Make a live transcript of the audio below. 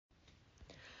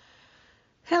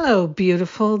Hello,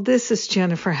 beautiful. This is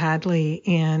Jennifer Hadley,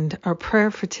 and our prayer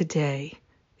for today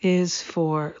is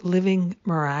for living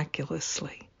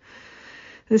miraculously.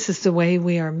 This is the way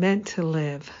we are meant to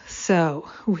live. So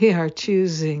we are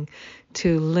choosing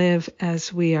to live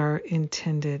as we are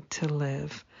intended to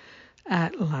live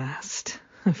at last.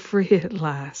 Free at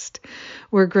last.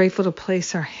 We're grateful to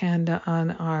place our hand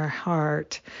on our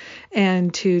heart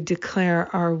and to declare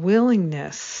our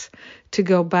willingness to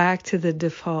go back to the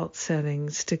default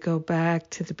settings, to go back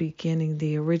to the beginning,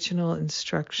 the original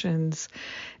instructions,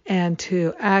 and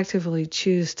to actively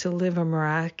choose to live a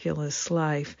miraculous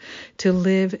life, to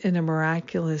live in a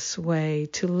miraculous way,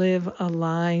 to live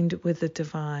aligned with the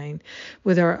divine,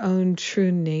 with our own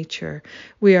true nature.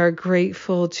 We are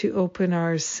grateful to open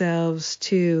ourselves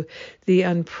to the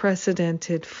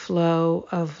unprecedented flow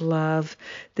of love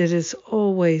that is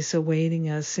always awaiting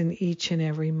us in each and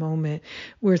every moment.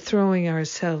 We're throwing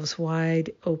ourselves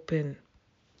wide open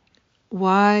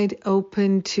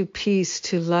to peace,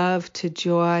 to love, to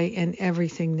joy, and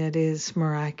everything that is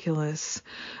miraculous.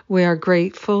 We are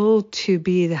grateful to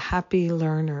be the happy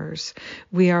learners.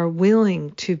 We are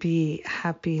willing to be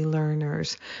happy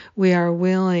learners. We are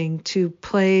willing to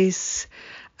place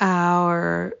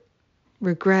our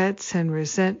regrets and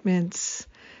resentments,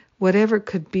 whatever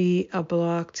could be a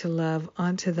block to love,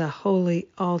 onto the holy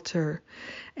altar,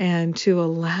 and to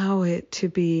allow it to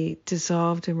be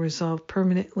dissolved and resolved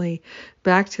permanently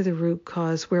back to the root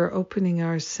cause. We're opening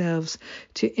ourselves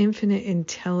to infinite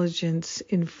intelligence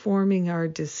informing our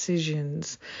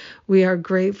decisions. We are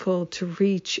grateful to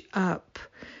reach up,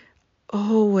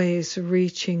 always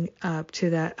reaching up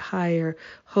to that higher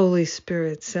Holy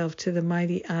Spirit self, to the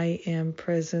mighty I Am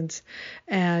presence,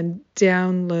 and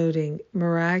downloading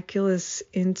miraculous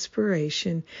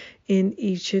inspiration in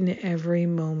each and every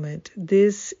moment.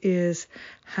 This is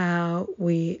how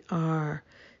we are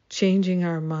changing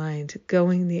our mind,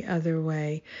 going the other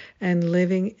way, and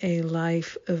living a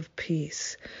life of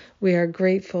peace. We are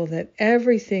grateful that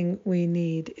everything we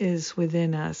need is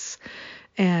within us,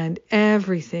 and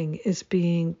everything is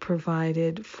being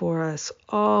provided for us.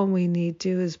 All we need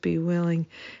to do is be willing,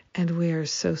 and we are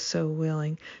so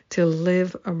willing to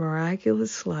live a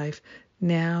miraculous life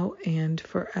now and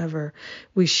forever.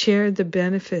 We shared the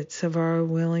benefits of our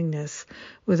willingness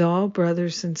with all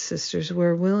brothers and sisters.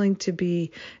 We're willing to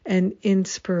be an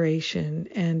inspiration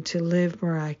and to live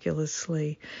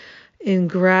miraculously. In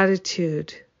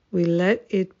gratitude, we let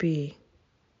it be.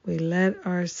 We let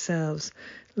ourselves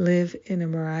live in a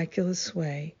miraculous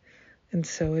way. And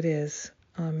so it is.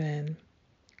 Amen.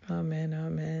 Amen.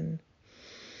 Amen.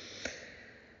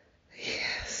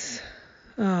 Yes.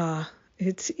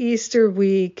 It's Easter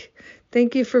week.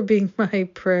 Thank you for being my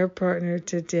prayer partner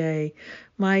today.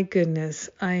 My goodness,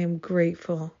 I am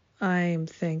grateful. I am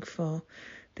thankful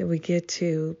that we get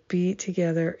to be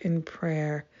together in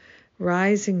prayer.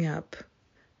 Rising up,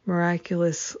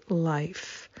 miraculous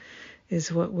life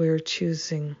is what we're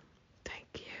choosing. Thank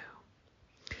you.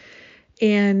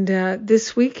 And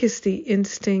this week is the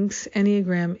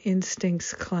Enneagram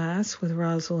Instincts class with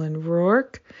Rosalind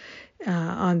Rourke.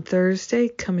 On Thursday,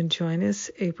 come and join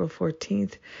us, April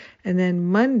 14th. And then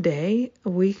Monday, a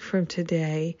week from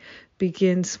today,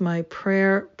 begins my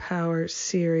Prayer Power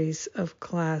series of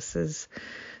classes.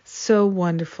 So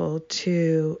wonderful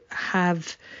to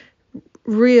have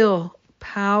real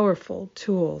powerful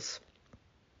tools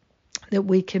that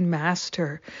we can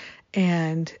master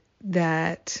and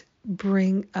that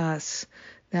bring us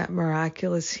that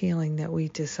miraculous healing that we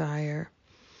desire.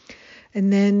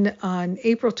 And then on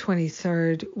April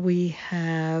 23rd, we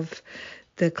have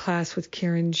the class with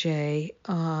Karen J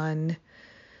on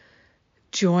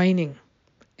joining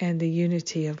and the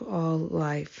unity of all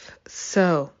life.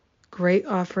 So great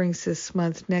offerings this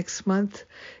month. Next month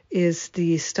is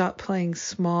the Stop Playing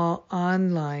Small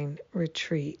online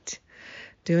retreat.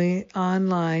 Doing it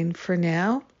online for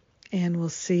now, and we'll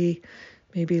see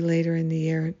maybe later in the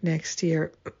year, next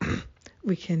year,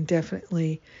 we can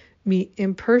definitely meet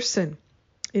in person.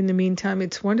 In the meantime,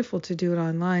 it's wonderful to do it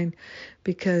online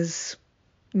because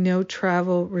no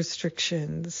travel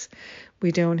restrictions.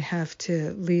 We don't have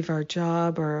to leave our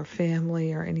job or our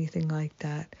family or anything like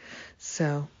that.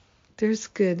 So there's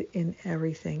good in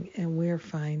everything, and we're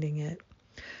finding it.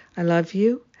 I love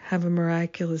you. Have a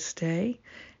miraculous day,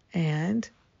 and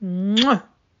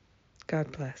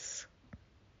God bless.